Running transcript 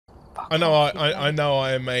I know I know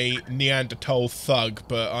I am a Neanderthal thug,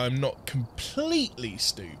 but I'm not completely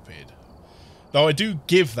stupid. Though I do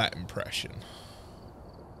give that impression.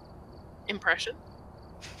 Impression?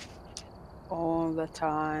 All the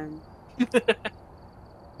time.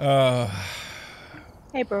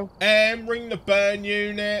 Hey, bro. Ring the burn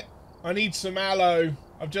unit. I need some aloe.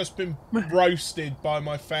 I've just been roasted by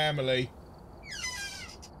my family.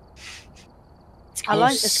 I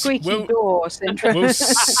like the squeaky door. Will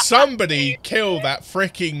somebody kill that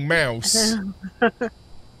freaking mouse?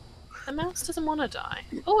 The mouse doesn't want to die.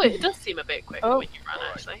 Oh, it does seem a bit quicker when you run,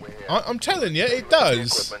 actually. I'm telling you, it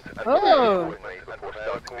does. Oh.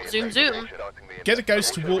 Zoom, zoom. Get a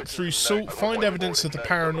ghost to walk through salt, find evidence of the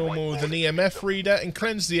paranormal with an EMF reader, and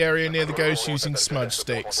cleanse the area near the ghost using smudge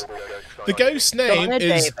sticks. The ghost's name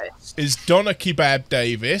is Donna Kebab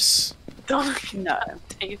Davis. Donna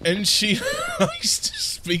Davis. And she likes to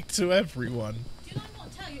speak to everyone. Did I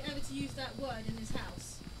not tell you ever to use that word in this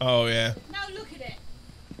house? Oh, yeah. Now look at it.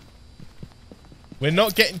 We're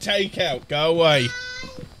not getting takeout. Go away.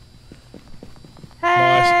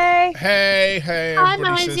 Hey. Hey, hey. Hi,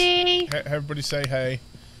 Everybody everybody say hey.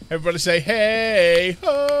 Everybody say hey.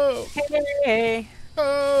 Oh. Hey.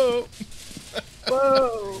 Oh.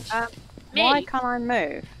 Whoa. Why can't I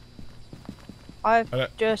move? I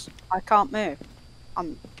can't move.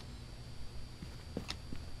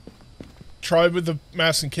 Try with the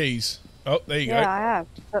mouse and keys. Oh, there you go. Yeah, I have.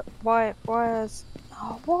 But why is...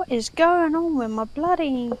 Oh, what is going on with my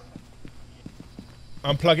bloody...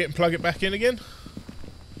 Unplug it and plug it back in again.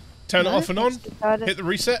 Turn it off and on. Hit the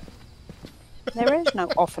reset. There is no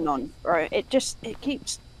off and on, bro. It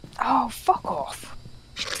keeps... Oh, fuck off.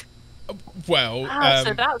 Well,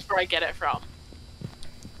 so that's where I get it from.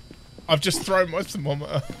 I've just thrown my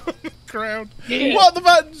thermometer on the ground. Yeah. What are the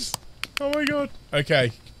buttons? Oh my god.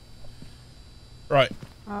 Okay. Right.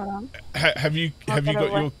 Hold on. Have you got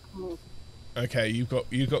your... Okay, you've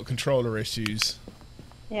got controller issues.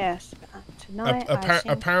 Yes. Tonight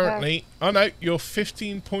apparently, oh no, you're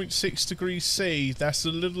 15.6 degrees C. That's a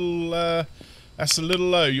little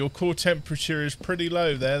low. Your core temperature is pretty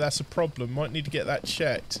low there. That's a problem. Might need to get that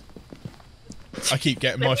checked. I keep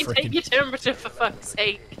getting my freaking... Take your temperature for fuck's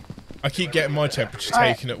sake. I keep getting my temperature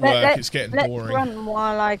taken at work. It's getting boring. Let's run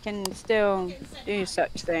while I can still do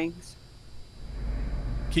such things.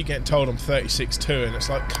 Keep getting told I'm 36.2 and it's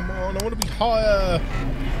like, come on, I want to be higher.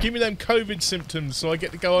 Give me them COVID symptoms so I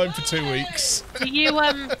get to go home for 2 weeks. Do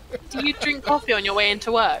you drink coffee on your way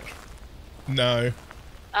into work? No.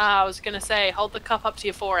 I was gonna say, hold the cup up to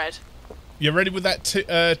your forehead. You ready with that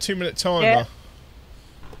 2-minute timer? Yeah.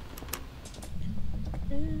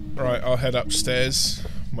 Right, I'll head upstairs.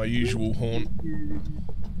 My usual haunt.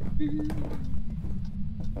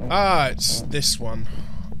 Ah, it's this one.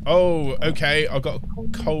 Oh, okay. I've got a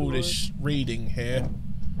coldish reading here.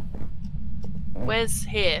 Where's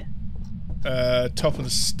here? Top of the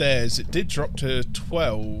stairs. It did drop to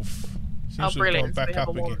 12. Seems brilliant. Back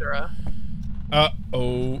up again.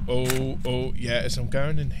 Oh, yeah, as I'm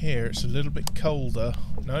going in here, it's a little bit colder.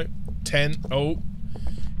 No, 10. Oh,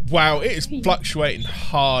 wow, it is fluctuating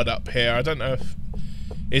hard up here. I don't know if...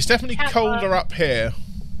 It's definitely colder up here.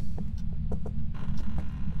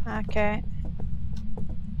 Okay.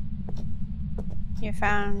 You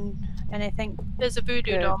found anything? There's a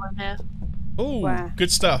voodoo doll in here. Ooh,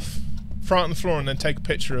 good stuff. Throw it on the floor and then take a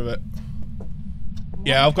picture of it.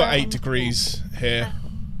 Yeah, I've got 8 degrees here.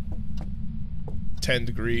 10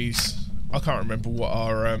 degrees. I can't remember what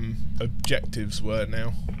our objectives were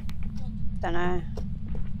now. Dunno.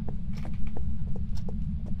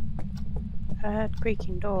 I heard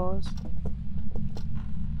creaking doors.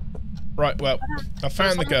 Right, well, I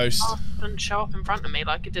found the ghost. And show up in front of me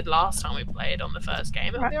like it did last time we played on the first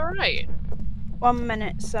game. It'll be alright. 1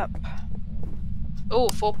 minute's up. Oh,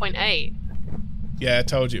 4.8. Yeah, I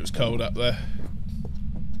told you it was cold up there.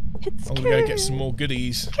 It's I'm gonna go get some more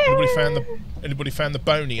goodies. Anybody found the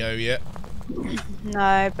bonio yet?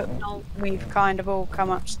 No, but we've kind of all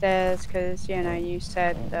come upstairs because, you know, you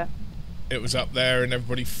said that... It was up there and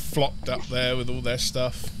everybody flocked up there with all their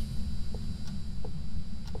stuff.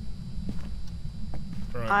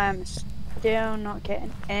 Right. I am still not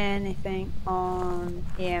getting anything on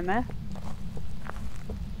EMF.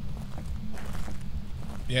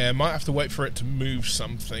 Yeah, might have to wait for it to move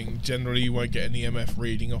something. Generally, you won't get an EMF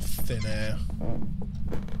reading off thin air.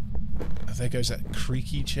 Oh, there goes that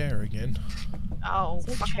creaky chair again. Oh,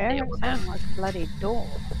 fucking chair sounds like a bloody door.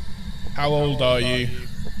 How old are you?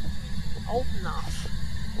 Old enough.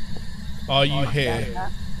 Are you here?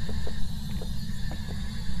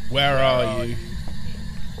 Where are you?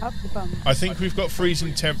 Up the bum. I think we've got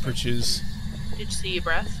freezing temperatures. Did you see your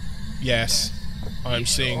breath? Yes. I'm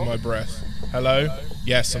seeing my breath. Hello?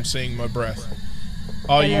 Yes, I'm seeing my breath.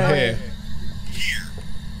 Are you here?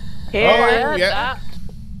 Here. I Oh, heard yeah. that.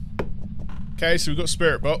 Okay, so we've got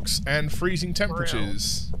spirit box and freezing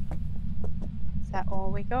temperatures. Is that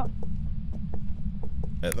all we got?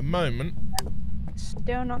 At the moment.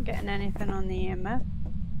 Still not getting anything on the EMF.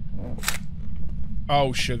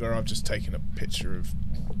 Oh, sugar, I've just taken a picture of...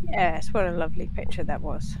 Yes, what a lovely picture that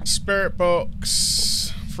was. Spirit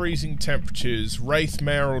box, freezing temperatures, wraith,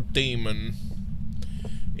 mare or demon.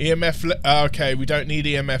 EMF... okay, we don't need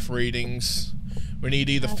EMF readings. We need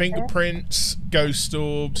either fingerprints, ghost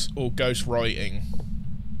orbs, or ghost writing.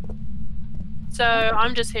 So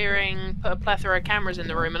I'm just hearing put a plethora of cameras in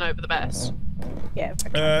the room and hope for the best. Yeah.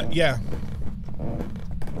 Yeah.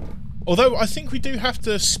 Although I think we do have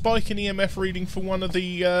to spike an EMF reading for one of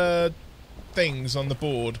the things on the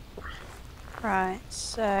board. Right,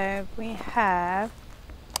 so we have...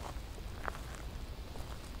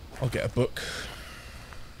 I'll get a book.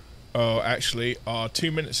 Oh, actually, our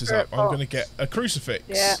 2 minutes is up. I'm going to get a crucifix.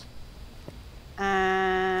 Yeah.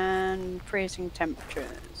 And freezing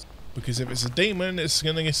temperatures. Because if it's a demon, it's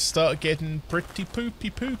going to start getting pretty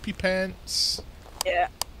poopy pants. Yeah.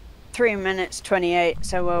 3 minutes 28,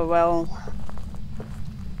 so we're well.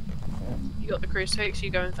 You got the crucifix, you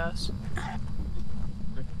going first.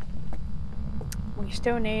 We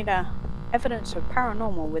still need evidence of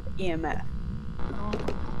paranormal with EMF.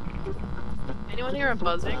 Anyone hear a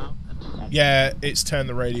buzzing? Yeah, it's turned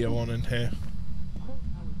the radio on in here.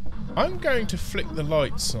 I'm going to flick the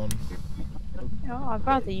lights on. Oh, I'd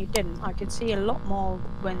rather you didn't. I could see a lot more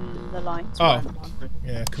when the lights Oh. weren't on.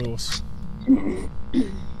 Yeah, of course.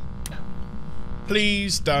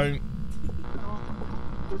 Please don't.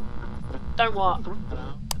 Don't what?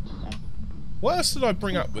 What else did I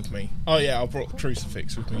bring up with me? Oh yeah, I brought the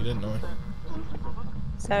crucifix with me, didn't I?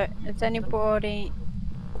 So, has anybody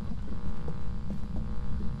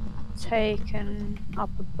taken up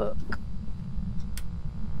a book?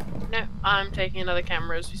 No, I'm taking another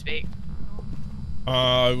camera as we speak.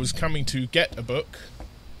 I was coming to get a book.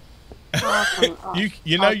 Oh,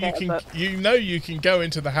 You know I'll you get a can book. you can go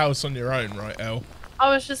into the house on your own, right, Elle? I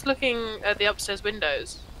was just looking at the upstairs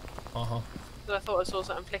windows. Uh-huh. So I thought I saw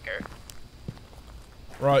something flicker.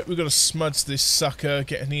 Right, we've got to smudge this sucker,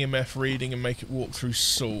 get an EMF reading and make it walk through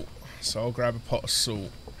salt. So I'll grab a pot of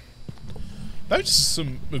salt. Those are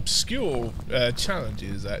some obscure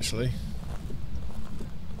challenges, actually.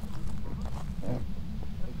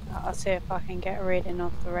 I'll see if I can get a reading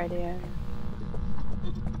off the radio.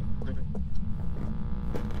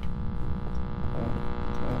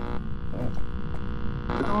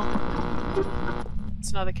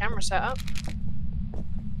 It's another camera setup.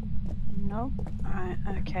 No? Right,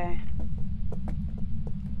 okay.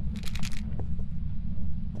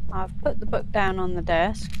 I've put the book down on the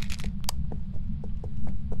desk.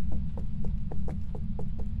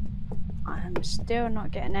 I'm still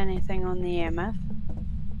not getting anything on the EMF.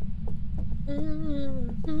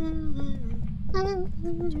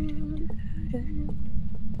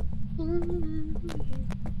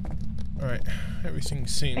 Alright, everything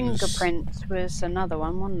seems... Fingerprints was another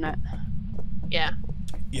one, wasn't it? Yeah.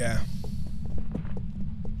 Yeah.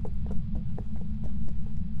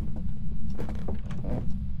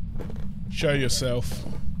 Show yourself.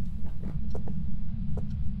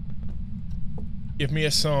 Give me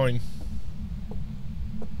a sign.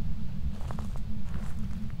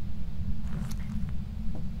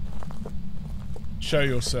 Show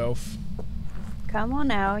yourself. Come on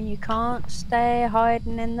now, you can't stay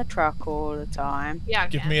hiding in the truck all the time. Yeah, I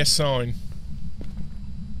Give can. me a sign.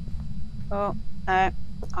 Oh, no.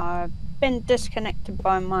 I've been disconnected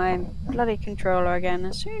by my bloody controller again.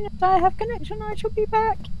 As soon as I have connection, I shall be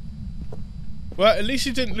back. Well, at least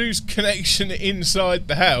you didn't lose connection inside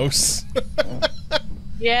the house.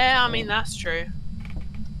 Yeah, I mean, that's true.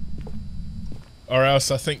 Or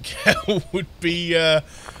else I think Kel would be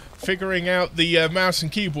figuring out the mouse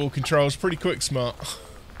and keyboard controls pretty quick smart.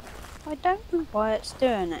 I don't know why it's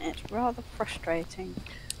doing it. It's rather frustrating.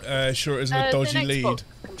 Sure it isn't a dodgy the lead. Xbox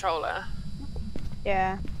controller.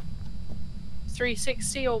 Yeah.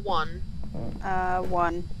 360 or 1?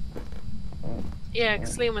 1. Yeah,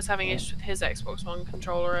 because Liam was having issues with his Xbox One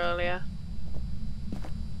controller earlier.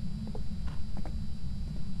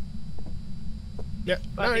 Yeah,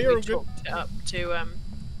 But no, I think you're we all good. talked it up to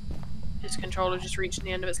his controller just reaching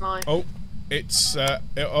the end of its life. Oh, it's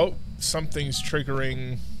oh, something's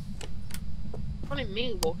triggering Probably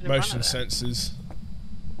me walking in motion front of it. sensors.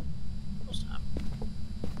 What's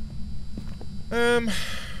that?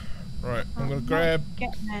 Right, I'm gonna not grab.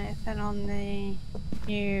 getting anything on the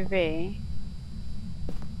UV.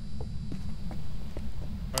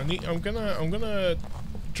 I'm gonna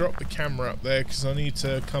drop the camera up there because I need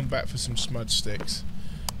to come back for some smudge sticks.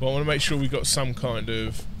 But I want to make sure we got some kind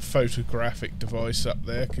of photographic device up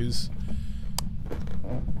there because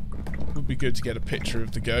it would be good to get a picture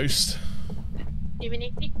of the ghost.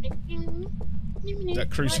 That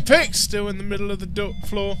crucifix still in the middle of the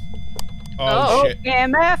floor. Oh shit!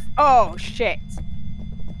 EMF. Oh shit!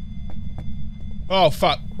 Oh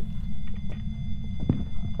fuck!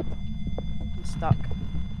 I'm stuck.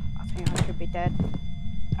 I think I should be dead.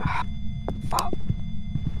 Ah, fuck!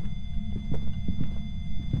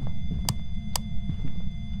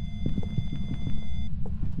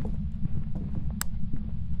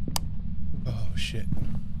 Oh shit!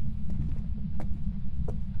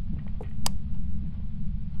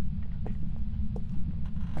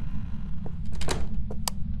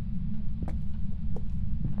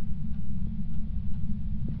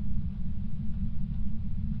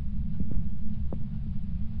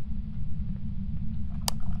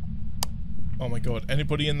 Oh my god,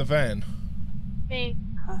 anybody in the van? Me.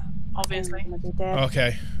 Obviously. I'm gonna be dead.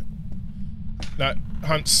 Okay. No,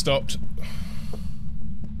 hunt stopped.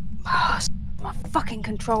 My fucking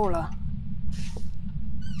controller.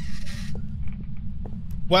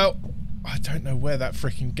 Well, I don't know where that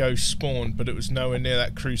freaking ghost spawned, but it was nowhere near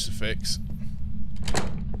that crucifix.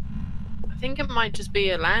 I think it might just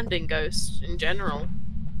be a landing ghost in general.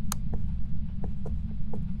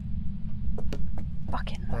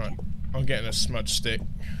 Fucking Right, I'm getting a smudge stick.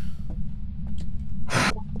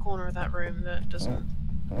 One corner of that room that doesn't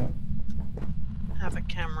have a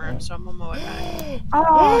camera, so I'm on my way back.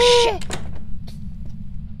 Oh shit!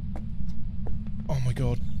 Oh my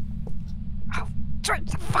god. Oh, turn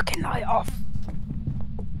the fucking light off.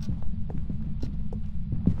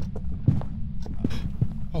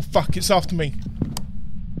 Oh fuck, it's after me.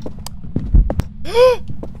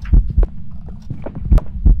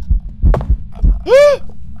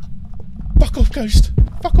 Fuck off, ghost.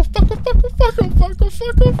 Fuck off, fuck off, fuck off, fuck off, fuck off,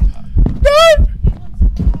 fuck off. No!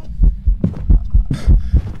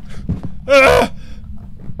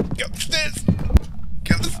 Get up the stairs.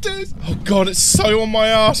 Get up the stairs. Oh god, it's so on my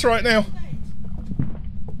ass right now.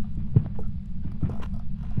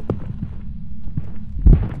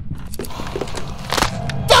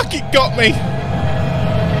 Fuck, it got me.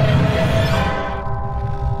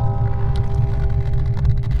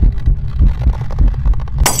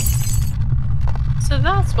 So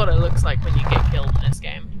that's what it looks like when you get killed in this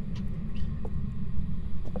game.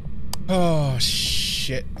 Oh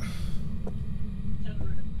shit.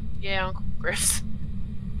 Yeah, Uncle Chris.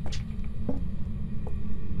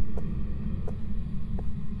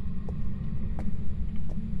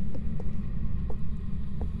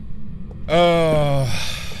 Oh.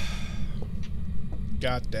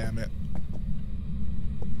 God damn it.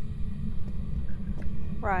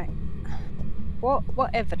 Right.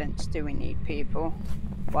 What evidence do we need, people?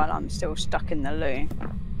 While I'm still stuck in the loo.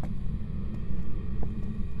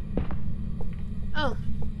 Oh,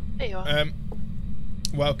 there you are.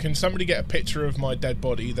 Well, can somebody get a picture of my dead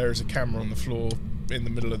body? There is a camera on the floor in the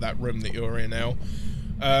middle of that room that you're in now.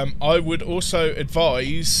 I would also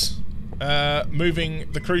advise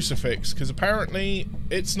moving the crucifix, because apparently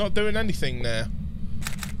it's not doing anything there.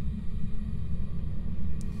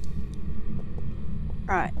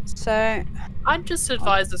 Right, so... I'd just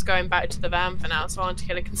advise us going back to the van for now, so I want to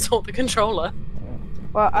get to consult the controller.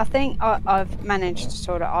 Well, I think I've managed to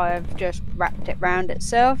sort of... I've just wrapped it round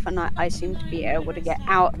itself, and I seem to be able to get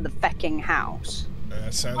out of the fecking house.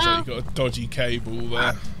 Sounds like you've got a dodgy cable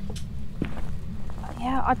there.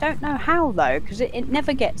 Yeah, I don't know how, though, because it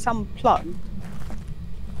never gets unplugged.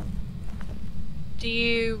 Do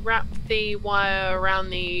you wrap the wire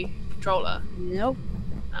around the controller? Nope.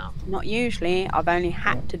 No. Not usually. I've only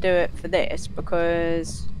had to do it for this,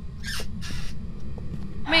 because...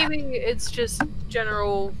 Maybe it's just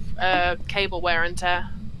general cable wear and tear.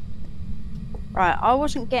 Right, I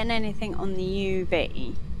wasn't getting anything on the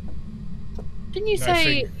UV. Didn't you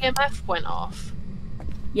say EMF went off?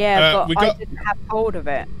 Yeah, but I didn't have hold of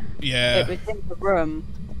it. Yeah. It was in the room.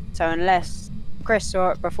 So unless Chris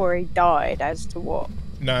saw it before he died, as to what?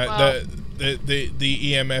 No, well,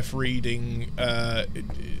 the EMF reading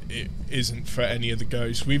it isn't for any of the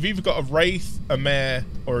ghosts. We've either got a wraith, a mare,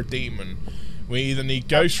 or a demon. We either need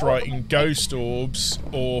ghost writing, ghost orbs,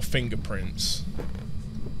 or fingerprints.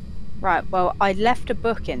 Right, well, I left a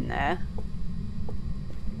book in there.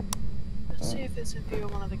 Let's see if it's in view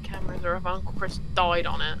of one of the cameras or if Uncle Chris died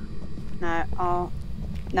on it.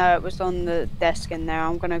 No, it was on the desk in there.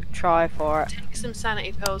 I'm gonna try for it. Take some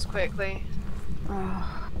sanity pills quickly.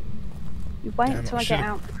 Oh, you wait until I get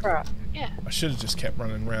out the truck. Yeah. I should have just kept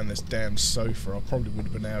running around this damn sofa. I probably would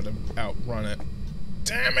have been able to outrun it.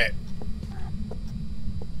 Damn it!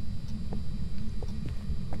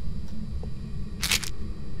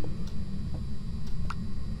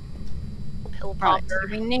 Pill Right, popper.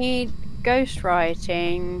 so we need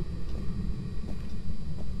ghostwriting.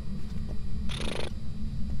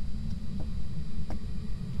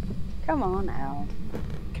 Come on, Al.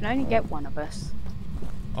 Can only get one of us.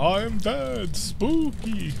 I'm dead.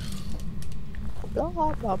 Spooky. Blah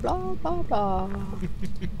blah blah blah blah.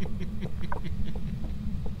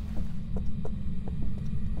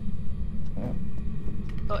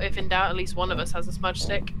 But if in doubt, at least one of us has a smudge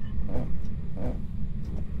stick.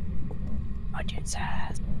 Audience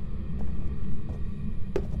has.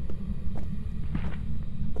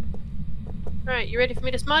 Right, you ready for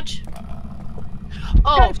me to smudge?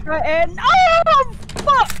 Oh, Ghostwriting. Oh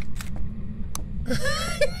fuck!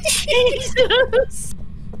 Jesus!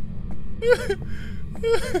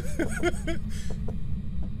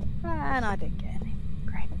 And I didn't get any.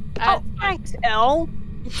 Great. Uh, Oh, thanks, Elle.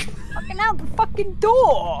 Fucking out the fucking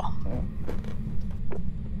door.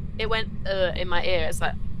 It went in my ear. It's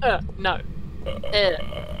like, no. Yeah,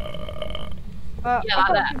 Yeah, I've like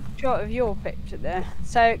got a good shot of your picture there.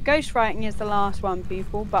 So, ghostwriting is the last one,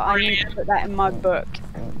 people, but I need to put that in my book.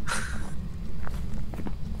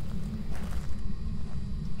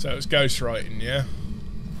 So it's ghostwriting, yeah?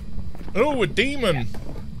 Oh, a demon!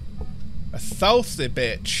 A thirsty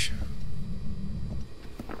bitch.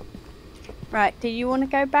 Right, do you want to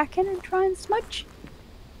go back in and try and smudge?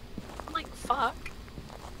 I'm like, fuck.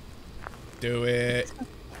 Do it.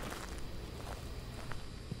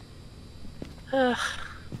 Ugh.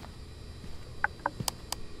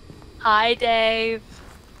 Hi, Dave.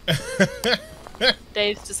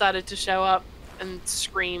 Dave's decided to show up and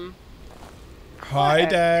scream. Hi,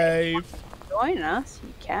 Dave. Join us,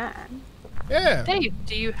 you can. Yeah. Dave,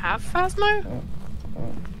 do you have Phasmo?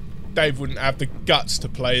 Dave wouldn't have the guts to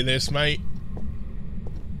play this, mate.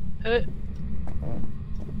 I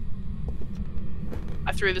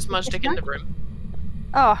threw the smudge stick in the room.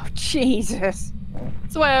 Oh, Jesus.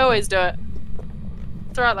 That's the way I always do it.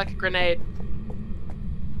 Throw it like a grenade.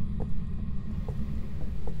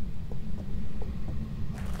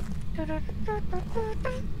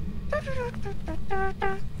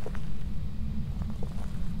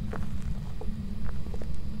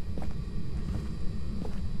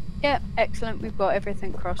 Yep, excellent. We've got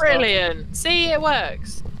everything crossed off. Brilliant. See, it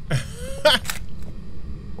works.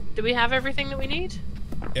 Do we have everything that we need?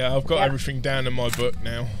 Yeah, I've got Yeah. everything down in my book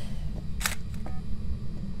now.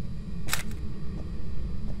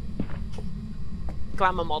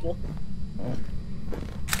 Glamour model.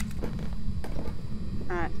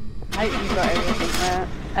 Alright. I hope you've got everything there.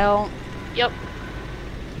 Elle. Yep.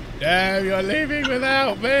 Damn, you're leaving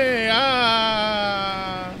without me!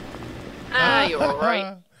 Ah! You're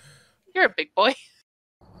alright. You're a big boy.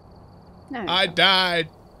 No. I died.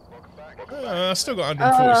 I still got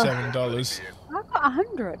 $147. I got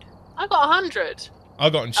 100. I got 100. I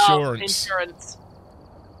got Oh, insurance. insurance.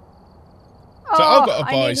 So I've got to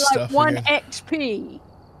I buy need, stuff like 1 again. XP.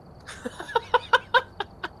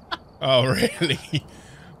 Oh, really?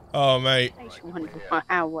 Oh, mate. Makes you wonder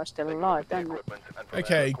how we're still alive, don't it?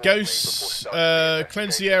 Okay, ghosts,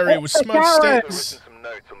 cleanse the area with It's a smudge Karen. sticks.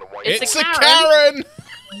 It's a a Karen.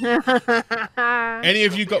 Karen! Any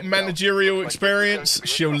of you got managerial experience?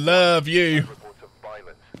 She'll love you.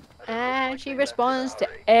 And she responds to Or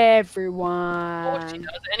she everyone. does.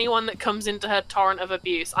 Anyone that comes into her torrent of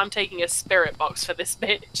abuse, I'm taking a spirit box for this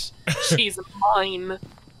bitch. She's mine.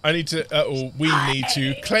 I need to, or we need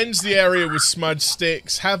to cleanse the area with smudge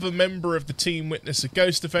sticks, have a member of the team witness a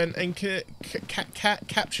ghost event, and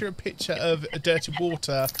capture a picture of dirty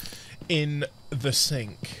water in the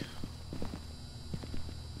sink.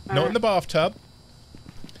 Not in the bathtub.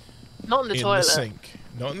 Not in the in toilet. the sink.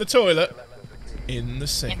 Not in the toilet. In the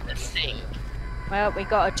sink. In the sink. Well, we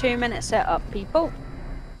got a 2-minute setup, people.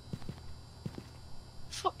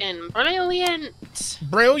 Fucking brilliant.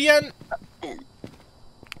 Brilliant.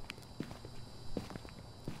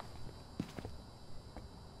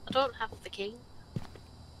 I don't have the key.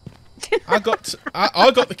 I got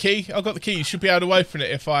the key. I got the key. You should be able to open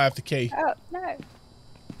it if I have the key. Oh, no.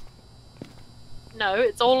 No,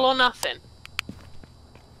 it's all or nothing.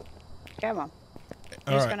 Come on.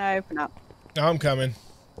 All Who's right. going to open up? I'm coming.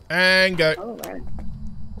 And go. Oh, right.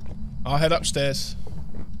 I'll head upstairs.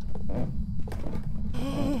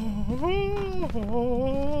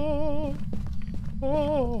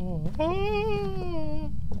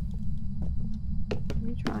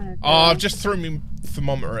 You trying to do? Oh, I've just thrown my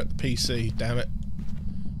thermometer at the PC. Damn it.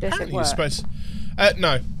 Does it Apparently work? you're supposed.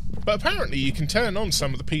 No. But apparently you can turn on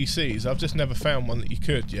some of the PCs. I've just never found one that you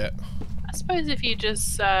could yet. I suppose if you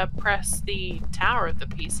just press the tower of the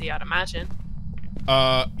PC, I'd imagine.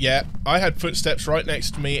 Yeah. I had footsteps right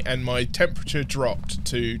next to me and my temperature dropped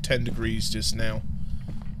to 10 degrees just now.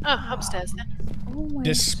 Oh, upstairs then.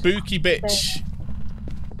 This spooky bitch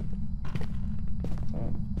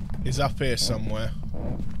is up here somewhere.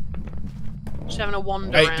 Just having a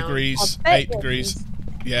wander 8 around. degrees. 8 degrees.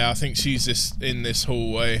 Yeah, I think she's in this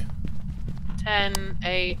hallway. 10,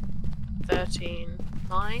 8, 13,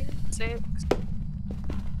 9, 6.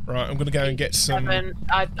 Right, I'm gonna go and get some. 7.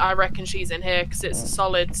 I reckon she's in here because it's a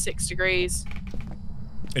solid 6 degrees.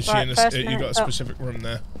 Is she Right, in first you got a minute, specific room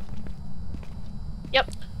there?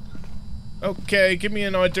 Yep. Okay, give me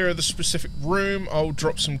an idea of the specific room. I'll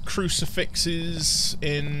drop some crucifixes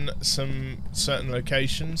in some certain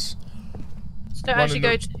locations. So as you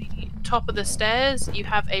go to the top of the stairs, you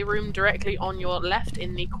have a room directly on your left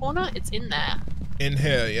in the corner. It's in there. In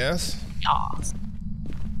here, yes. Yes.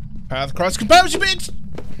 Power of the Christ, compose you, bitch!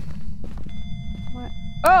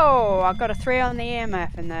 Oh, I got a 3 on the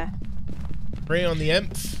EMF in there. 3 on the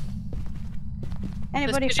EMF.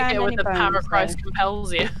 Anybody Just 'cause found you get any with the bones? power of Christ though?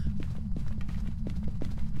 compels you.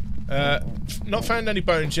 Not found any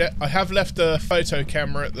bones yet. I have left a photo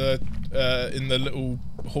camera at the in the little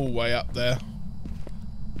hallway up there.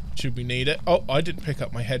 Should we need it? Oh, I didn't pick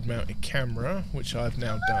up my head-mounted camera, which I've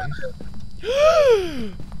now done.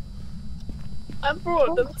 I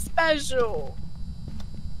brought them special.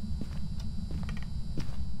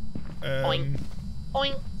 Oink.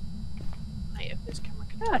 Oink. I have this camera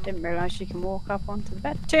Oh, I didn't realise you can walk up onto the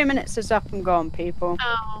bed. 2 minutes is up and gone, people.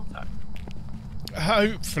 Oh, fuck.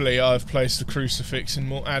 Hopefully I've placed the crucifix in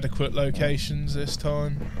more adequate locations this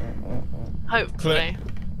time. Hopefully.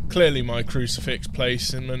 Clearly my crucifix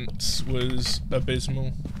placement was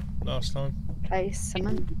abysmal last time.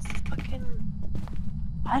 Placements. Fucking.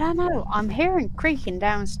 I don't know. I'm hearing creaking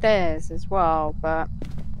downstairs as well, but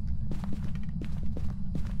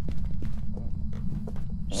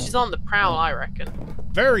She's on the prowl, I reckon.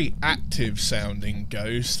 Very active sounding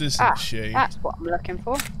ghost, isn't she? that's what I'm looking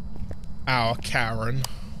for. Our Karen.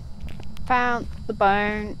 Found the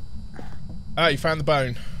bone. Oh, you found the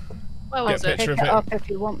bone. Where Get was a it? picture Pick of it it. up if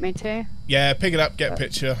you want me to. Yeah, pick it up, get a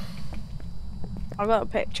picture. I got a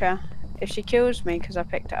picture. If she kills me because I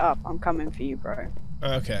picked it up, I'm coming for you, bro.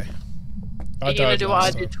 Okay. You're gonna do what I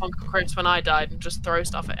last did time. to Uncle Chris when I died and just throw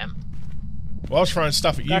stuff at him. Well, I was throwing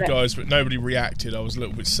stuff at you Got it. guys, but nobody reacted. I was a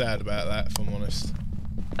little bit sad about that, if I'm honest.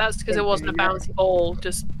 That's because it wasn't a bouncy ball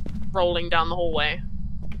just rolling down the hallway.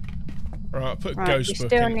 Right, put Right, ghost you book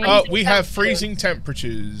still in. need- Oh, we have freezing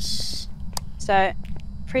temperatures. So,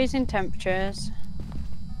 freezing temperatures.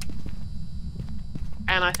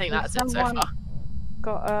 And I think that's it so Someone- far.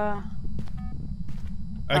 Got a.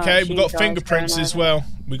 Okay, she we got does fingerprints turn as over. well.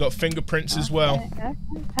 We got fingerprints as well.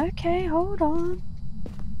 Okay, hold on.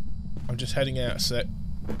 I'm just heading out a sec.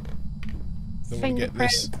 Then we get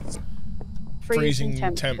this Fingerprints.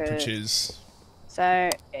 freezing temperatures. So,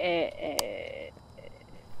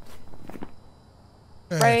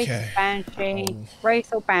 Wraith, Okay. Banshee, Oh.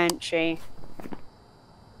 Wraith or Banshee.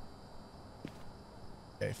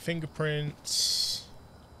 Okay, fingerprints.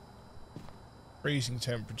 Freezing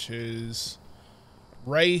temperatures.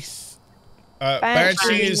 Wraith.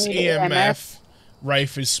 Banshee is EMF.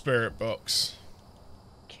 Wraith is spirit box.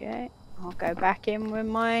 Okay, I'll go back in with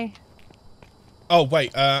my. Oh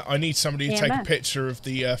wait, I need somebody to take a EMF. picture of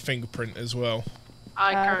the fingerprint as well.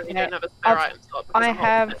 I currently Okay. don't have a spare I've- item slot. because I'm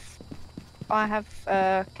holding it. I have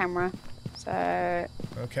a camera, so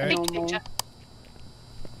Okay. Big normal. picture.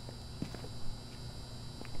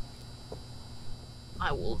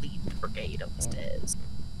 I will lead the brigade up the stairs.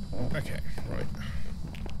 Okay, right.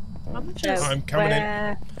 I'm So just. I'm coming in.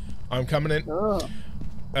 where- I'm coming in. Oh.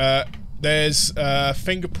 There's a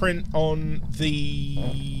fingerprint on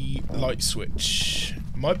the light switch.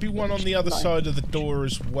 Might be one on the other Light side of the door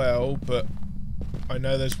as well, but I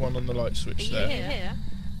know there's one on the light switch there. Yeah.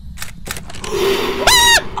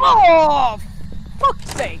 Oh,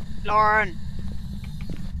 fuck's sake, Lauren!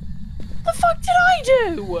 The fuck did I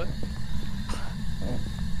do?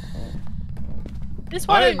 This is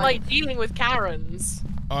why I don't like dealing with Karens.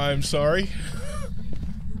 I'm sorry.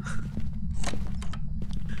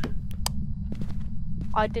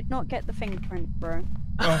 I did not get the fingerprint, bro.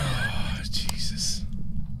 Oh, Jesus.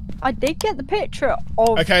 I did get the picture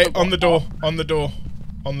of. Okay, on the door, on the door,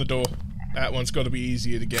 on the door. That one's got to be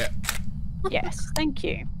easier to get. Yes, thank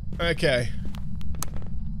you. Okay.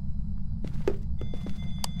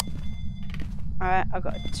 Alright, I've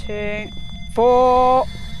got 2, 4.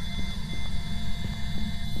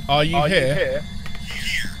 Are you here?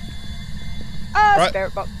 Ah, Right.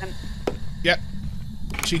 spirit box then. Yep.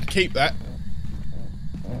 She can keep that.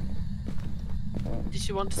 Did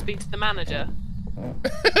you want to speak to the manager?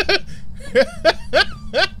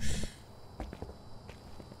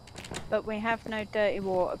 But we have no dirty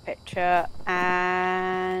water picture,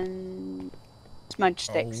 and smudge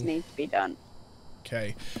sticks need to be done.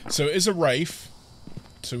 Okay. So it is a wraith.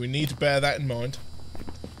 So we need to bear that in mind.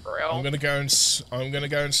 For real? I'm gonna go and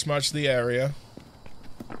smudge the area.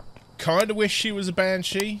 Kind of wish she was a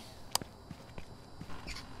banshee.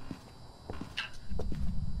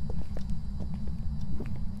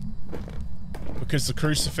 Because the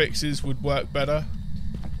crucifixes would work better.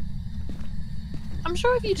 I'm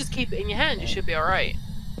sure if you just keep it in your hand, you should be alright.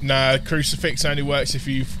 Nah, crucifix only works if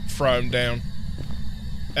you throw them down.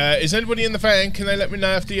 Is anybody in the van? Can they let me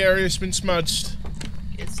know if the area's been smudged?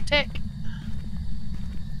 It's tick.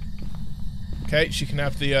 Okay, she can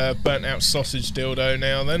have the burnt out sausage dildo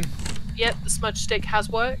now then. Yep, the smudge stick has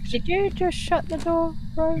worked. Did you just shut the door,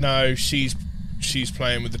 bro? No, she's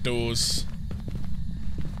playing with the doors.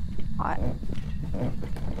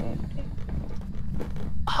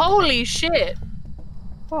 Holy shit!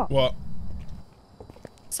 What?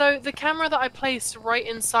 So the camera that I placed right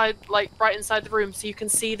inside the room so you can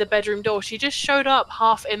see the bedroom door, she just showed up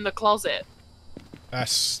half in the closet.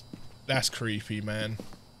 That's creepy, man.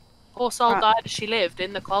 Poor soul died as she lived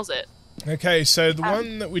in the closet. Okay, so the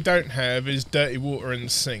one that we don't have is dirty water in the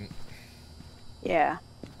sink. Yeah.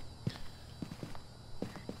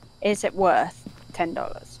 Is it worth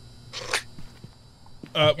 $10? Is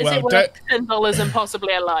it worth $10 and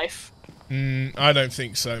possibly a life? I don't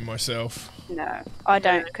think so myself. No, I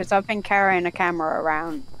don't, because I've been carrying a camera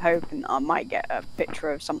around hoping I might get a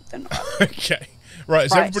picture of something. Okay. Right,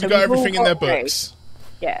 has everybody got everything in their books?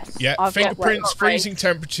 Yes. Yeah, fingerprints, freezing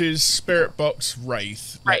temperatures, spirit box,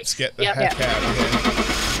 wraith. Let's get the heck out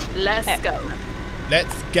of here. Let's go.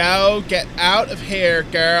 Let's go. Get out of here,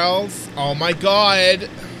 girls. Oh my god.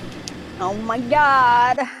 Oh my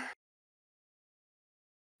god.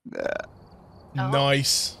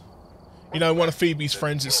 Nice. You know, one of Phoebe's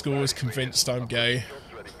friends at school is convinced I'm gay.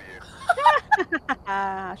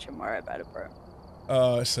 I shouldn't worry about it, bro.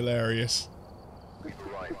 Oh, it's hilarious.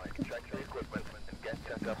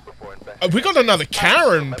 We got another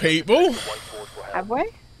Karen, people. Have we?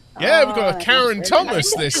 Yeah, we got a Karen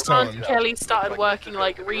Thomas this time. Aunt Kelly started working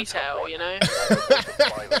like retail, you know.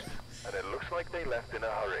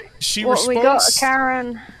 She what, responds. We got a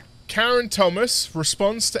Karen. Karen Thomas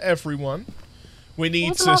responds to everyone. We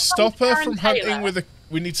need to stop her from hunting with a.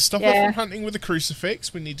 We need to stop her from hunting with a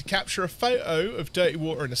crucifix. We need to capture a photo of dirty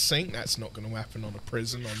water in a sink. That's not going to happen on a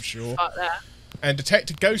prison, I'm sure. Fuck that. And detect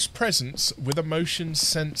a ghost presence with a motion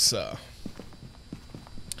sensor.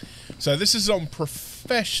 So this is on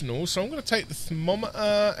professional. So I'm going to take the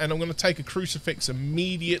thermometer and I'm going to take a crucifix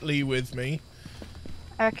immediately with me.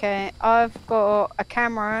 Okay, I've got a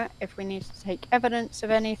camera if we need to take evidence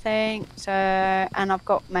of anything. So, and I've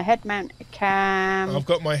got my head-mounted cam. I've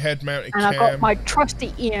got my head-mounted cam. And I've got my trusty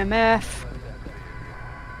EMF.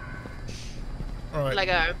 All right.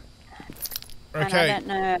 Lego. Okay. And I don't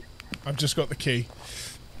know. I've just got the key.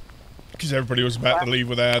 Because everybody was about to leave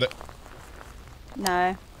without it.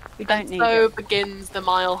 No, we don't need So it. begins the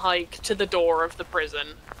mile hike to the door of the prison.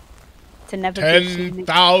 To never be seen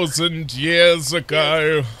 10,000 years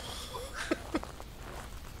ago.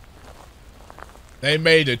 They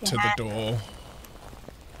made it to the door.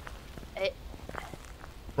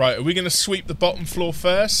 Right, are we going to sweep the bottom floor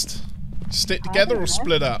first? Stick together or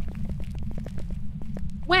split up?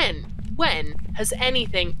 When has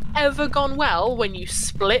anything ever gone well when you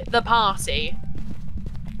split the party?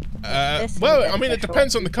 Well, I mean, it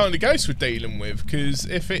depends on the kind of ghost we're dealing with, because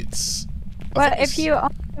if it's... Well, if you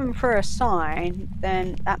ask them for a sign,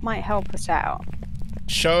 then that might help us out.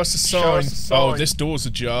 Show us a sign. Oh, this door's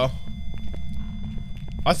ajar.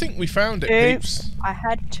 I think we found it, peeps. I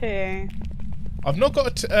had to. I've not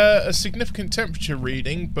got a significant temperature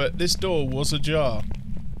reading, but this door was ajar.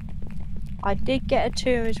 I did get a 2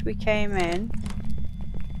 as we came in.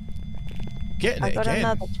 Getting it I got again.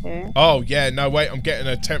 another 2. Oh, yeah, no, wait, I'm getting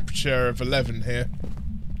a temperature of 11 here.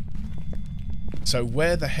 So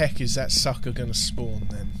where the heck is that sucker gonna spawn,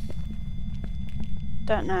 then?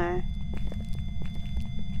 Don't know.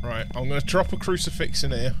 Right, I'm gonna drop a crucifix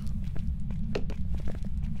in here.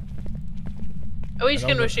 Are we just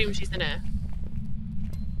going to assume she's in here?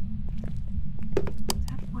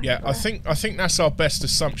 Yeah, I think that's our best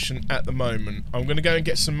assumption at the moment. I'm gonna go and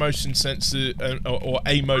get some motion sensor or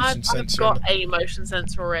a motion sensor. I've got a motion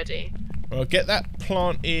sensor already. Well, get that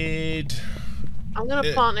planted. I'm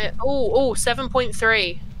gonna plant it. Oh,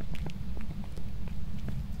 7.3.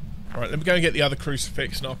 Right, let me go and get the other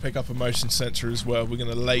crucifix, and I'll pick up a motion sensor as well. We're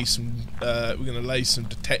gonna lay some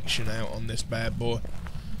detection out on this bad boy.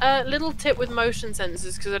 Little tip with motion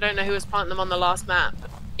sensors, because I don't know who was planting them on the last map.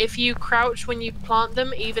 If you crouch when you plant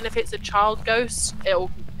them, even if it's a child ghost, it'll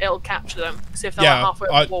capture them. Because if they're like halfway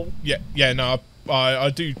up the wall. Yeah, no, I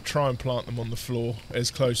do try and plant them on the floor, as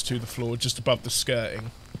close to the floor, just above the skirting.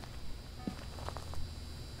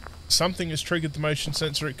 Something has triggered the motion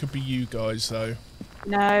sensor. It could be you guys, though.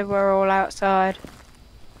 No, we're all outside.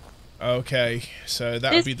 Okay, so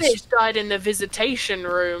that would be the. This bitch died in the visitation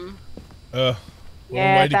room. Wrong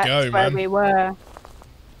Yeah, way to that's go, where man. we were.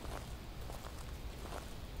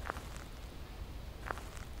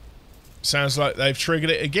 Sounds like they've triggered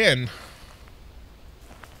it again.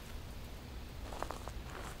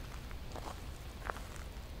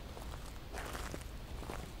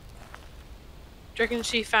 Do you reckon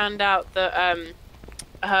she found out that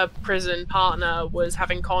her prison partner was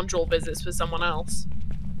having conjugal visits with someone else?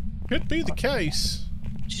 Could be the case.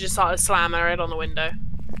 She just started slamming her head on the window.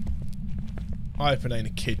 I hope it ain't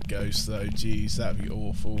a kid ghost, though. Jeez, that'd be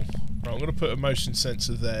awful. Right, I'm gonna put a motion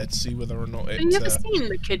sensor there to see whether or not it. Have you ever seen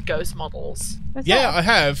the kid ghost models? Yeah, I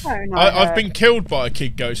have. Oh, no, I've been killed by a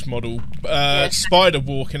kid ghost model. Spider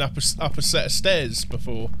walking up a set of stairs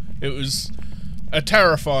before. It was a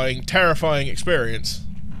terrifying experience.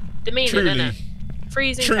 Demeaning, Truly, innit?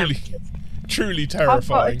 Freezing temperatures. truly I've got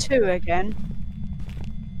terrifying. a 2 again.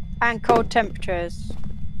 And cold temperatures.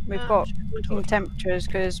 We've got freezing temperatures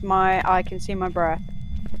because I can see my breath.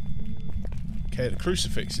 Okay, the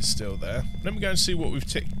crucifix is still there. Let me go and see what we've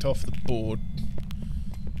ticked off the board.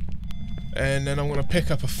 And then I'm going to pick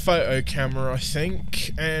up a photo camera, I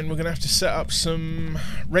think, and we're going to have to set up some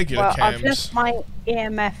regular cams. I've left my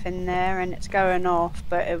EMF in there and it's going off,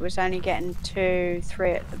 but it was only getting 2,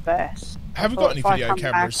 3 at the best. Have we got any video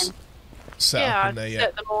cameras set up in there I've yet?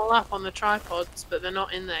 set them all up on the tripods, but they're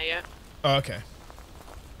not in there yet. Oh, okay.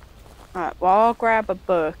 Right, well I'll grab a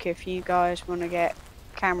book if you guys want to get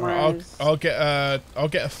cameras. I'll get a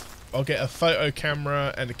photo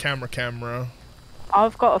camera and a camera.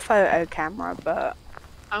 I've got a photo camera, but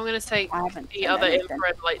I'm going to take I haven't the seen other anything.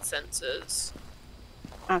 infrared light sensors.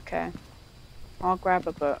 Okay. I'll grab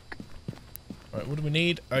a book. Right, what do we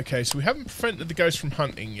need? Okay, so we haven't prevented the ghost from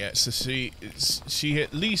hunting yet, so she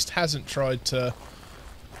at least hasn't tried to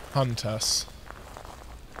hunt us.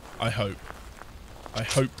 I hope. I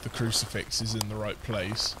hope the crucifix is in the right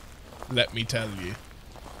place. Let me tell you.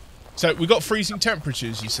 So, we got freezing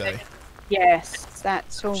temperatures, you say? Yes,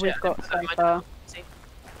 that's all we've got so far.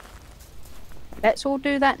 Let's all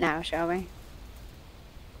do that now, shall we?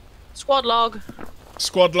 Squad log.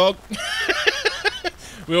 Squad log.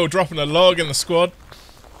 We're all dropping a log in the squad.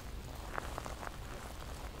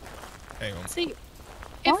 Hang on. See,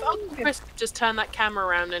 if Uncle Chris could just turn that camera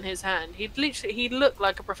around in his hand, he'd look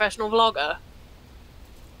like a professional vlogger.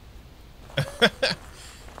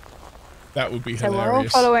 That would be So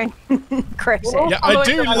hilarious. we're all following Chris. Yeah,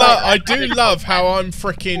 I do love how I'm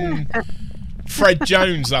freaking Fred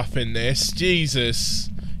Jones up in this. Jesus.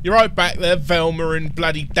 You're right back there, Velma and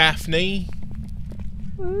bloody Daphne.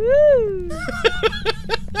 Woo.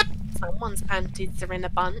 Someone's panties are in a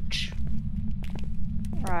bunch.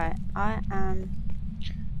 Right, I am.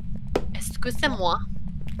 Excusez-moi.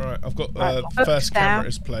 Right, I've got Right, first down. camera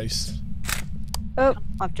is placed. Oh,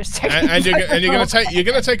 I've just taken. And you're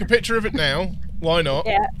gonna take a picture of it now. Why not?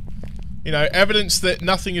 Yeah. You know, evidence that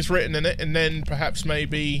nothing is written in it, and then perhaps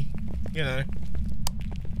maybe, you know.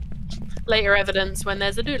 Later evidence when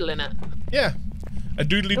there's a doodle in it. Yeah. A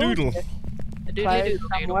doodly doodle. A doodly Close doodle.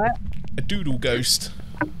 somewhere. A doodle ghost.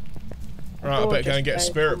 Right, I better go and get a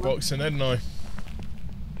spirit box in, hadn't I?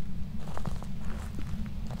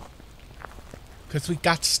 Because we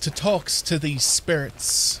got to talk to these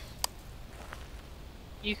spirits.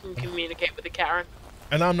 You can communicate with the Karen.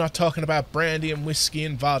 And I'm not talking about brandy and whiskey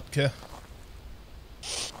and vodka.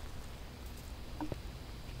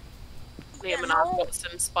 Liam and I've got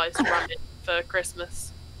some spiced rum in for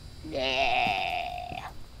Christmas. Yeah.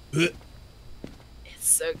 It's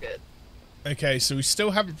so good. Okay, so we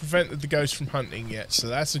still haven't prevented the ghost from hunting yet, so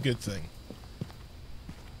that's a good thing.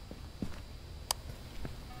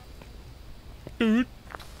 Doot.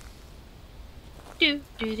 Do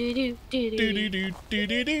do do do do do Do do do do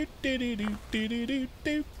do do do do do do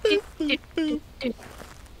do do do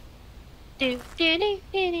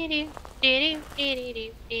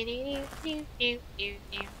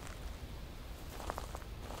do.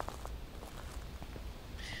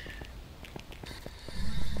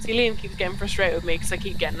 See, Liam keeps getting frustrated with me because I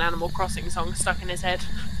keep getting Animal Crossing songs stuck in his head.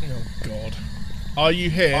 Oh God. Are you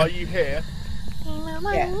here? Are you here?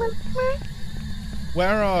 Yeah.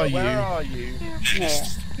 Where are you? Yeah.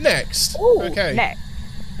 Next. Ooh, Okay.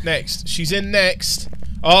 Next. She's in next.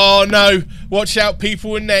 Oh no! Watch out,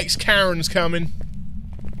 people in next. Karen's coming.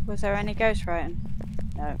 Was there any ghostwriting?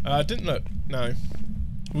 No. Didn't look. No.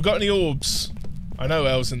 We got any orbs? I know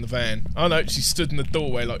Elle's in the van. Oh no, she stood in the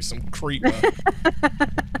doorway like some creeper.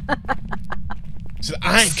 So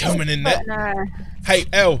I ain't coming in there. No. Hey,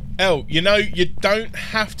 Elle, you know you don't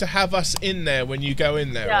have to have us in there when you go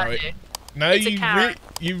in there, Yeah, right? I do. No, It's a you Karen.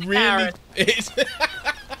 really. Karen. It's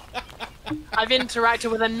I've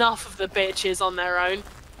interacted with enough of the bitches on their own.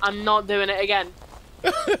 I'm not doing it again.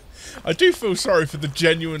 I do feel sorry for the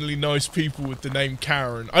genuinely nice people with the name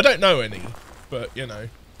Karen. I don't know any, but you know.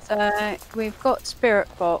 So we've got spirit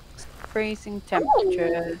box, freezing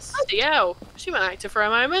temperatures, Bloody hell. She went active for a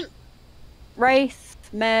moment. wraith,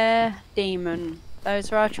 mare, demon.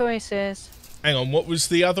 Those are our choices. Hang on, what was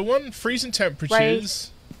the other one? Freezing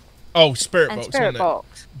temperatures. Oh, spirit And box, spirit wasn't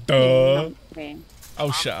box. it? Duh. Green.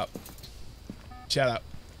 Oh, shut up. Shut up.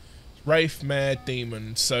 Wraith, mare,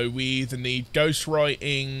 demon. So we either need ghost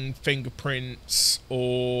writing, fingerprints,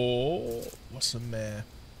 or what's a mare?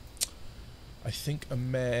 I think a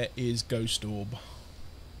mare is ghost orb.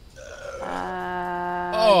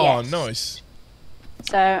 Oh, Yes. nice.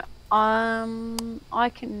 So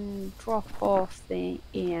I can drop off the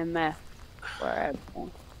EMF wherever.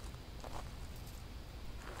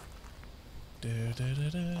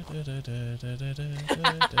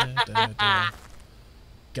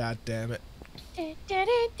 God damn it.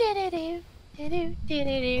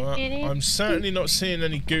 Well, I'm certainly not seeing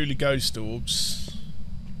any ghouly ghost orbs.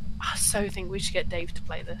 I so think we should get Dave to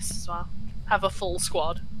play this as well. Have a full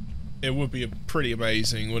squad. It would be pretty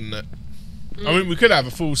amazing, wouldn't it? I mean, we could have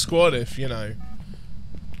a full squad if, you know,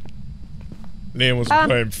 Liam wasn't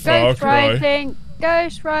playing Far Cry.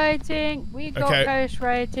 Ghost writing. We got Okay. ghost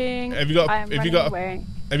writing. Have you got away.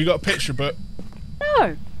 a picture book?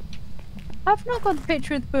 No, I've not got the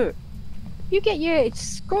picture of the book. You get your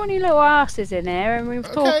scrawny little asses in there, and we'll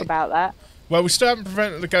talk Okay. about that. Well, we still haven't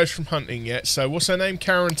prevented the ghost from hunting yet, so what's her name?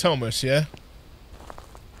 Karen Thomas, yeah?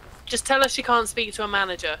 Just tell her she can't speak to a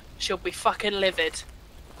manager. She'll be fucking livid.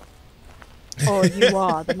 Or you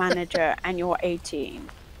are the manager, and you're 18.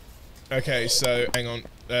 Okay, so, hang on.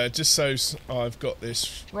 Just so I've got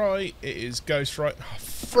this right, it is ghost right. Oh,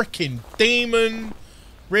 frickin' demon!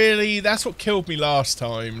 Really? That's what killed me last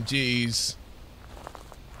time, jeez.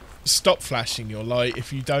 Stop flashing your light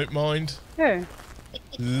if you don't mind. Who?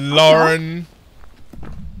 Lauren.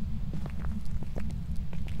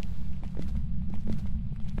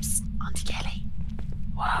 Psst, Auntie Kelly.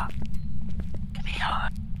 What? Come here.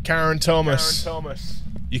 Karen Thomas.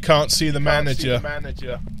 You can't see the manager.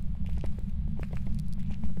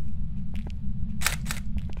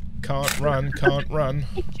 Can't run, can't run.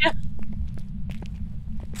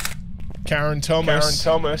 Karen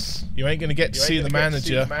Thomas. You ain't gonna get to see the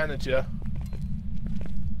manager.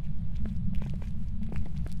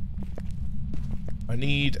 I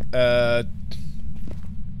need a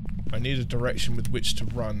direction with which to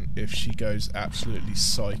run if she goes absolutely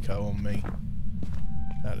psycho on me.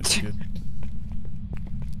 That is good.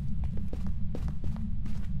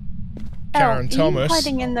 Karen Thomas, Are you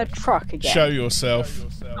hiding in the truck again? show yourself.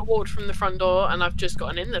 I walked from the front door and I've just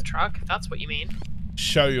gotten in the truck, if that's what you mean.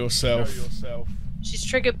 Show yourself. She's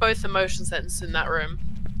triggered both the motion sensors in that room.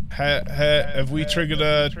 Have we triggered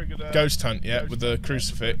a ghost hunt yet with the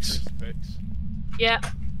crucifix? Yeah.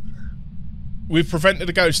 We've prevented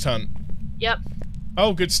a ghost hunt. Yep.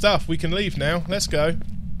 Oh, good stuff. We can leave now. Let's go.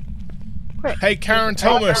 Quick. Hey, Karen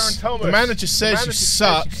Thomas. The manager says you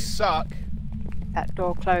suck. That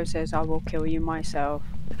door closes, I will kill you myself.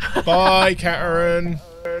 Bye, Karen.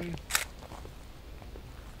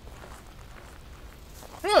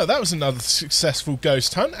 Oh, that was another successful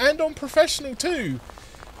ghost hunt, and on professional too.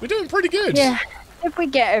 We're doing pretty good. Yeah. If we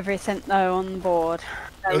get everything though on board.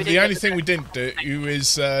 No, we The didn't only get thing we didn't do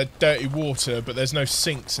is dirty water, but there's no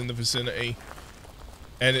sinks in the vicinity.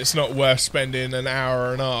 And it's not worth spending an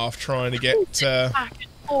hour and a half trying to get... back and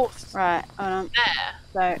forth Right,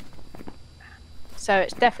 there. So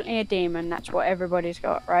it's definitely a demon, that's what everybody's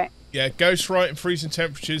got, right? Yeah, ghost right and freezing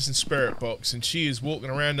temperatures and spirit box, and she is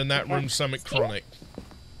walking around in that room something chronic.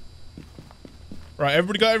 Right,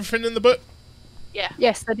 everybody got everything in the book? Yeah.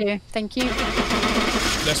 Yes, I do. Thank you.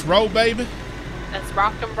 Let's roll, baby. Let's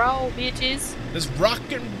rock and roll, bitches. Let's rock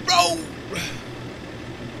and roll.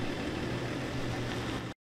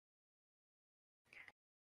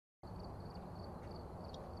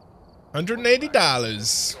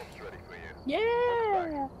 $180.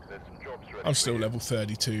 Yeah. I'm still level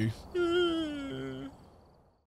 32.